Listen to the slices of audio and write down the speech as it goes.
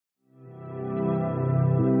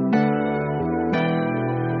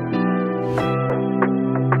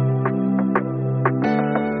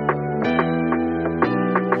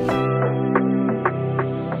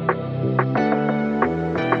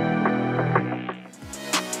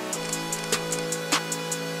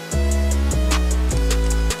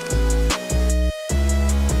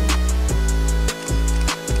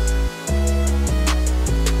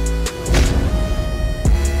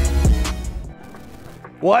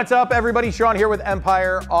What's up, everybody? Sean here with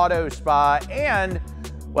Empire Auto Spa. And,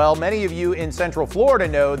 well, many of you in Central Florida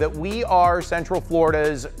know that we are Central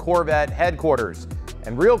Florida's Corvette headquarters.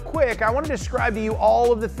 And real quick, I want to describe to you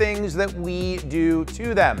all of the things that we do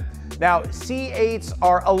to them. Now, C8s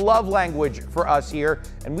are a love language for us here,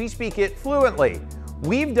 and we speak it fluently.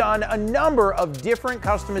 We've done a number of different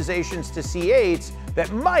customizations to C8s that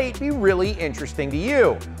might be really interesting to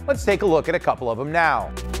you. Let's take a look at a couple of them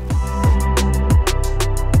now.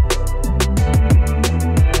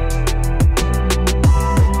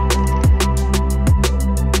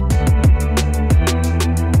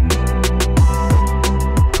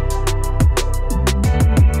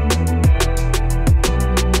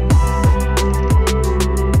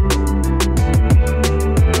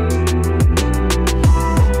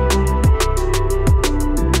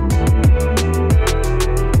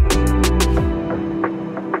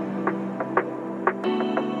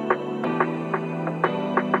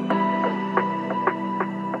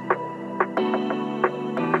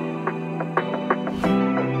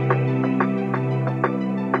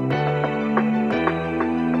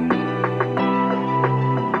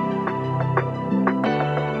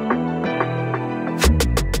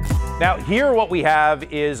 Now here what we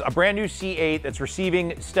have is a brand new C8 that's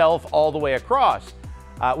receiving stealth all the way across.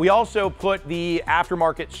 We also put the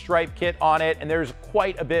aftermarket stripe kit on it, and there's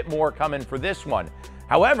quite a bit more coming for this one.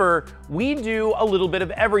 However, we do a little bit of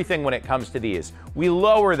everything when it comes to these. We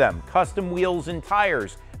lower them, custom wheels and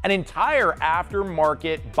tires, an entire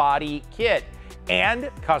aftermarket body kit, and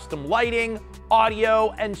custom lighting,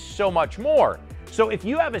 audio, and so much more. So if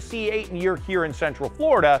you have a C8 and you're here in Central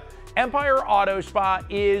Florida, Empire Auto Spa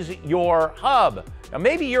is your hub. Now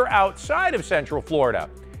maybe you're outside of Central Florida.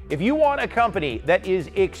 If you want a company that is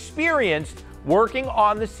experienced working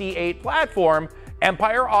on the C8 platform,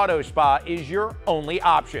 Empire Auto Spa is your only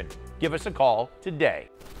option. Give us a call today.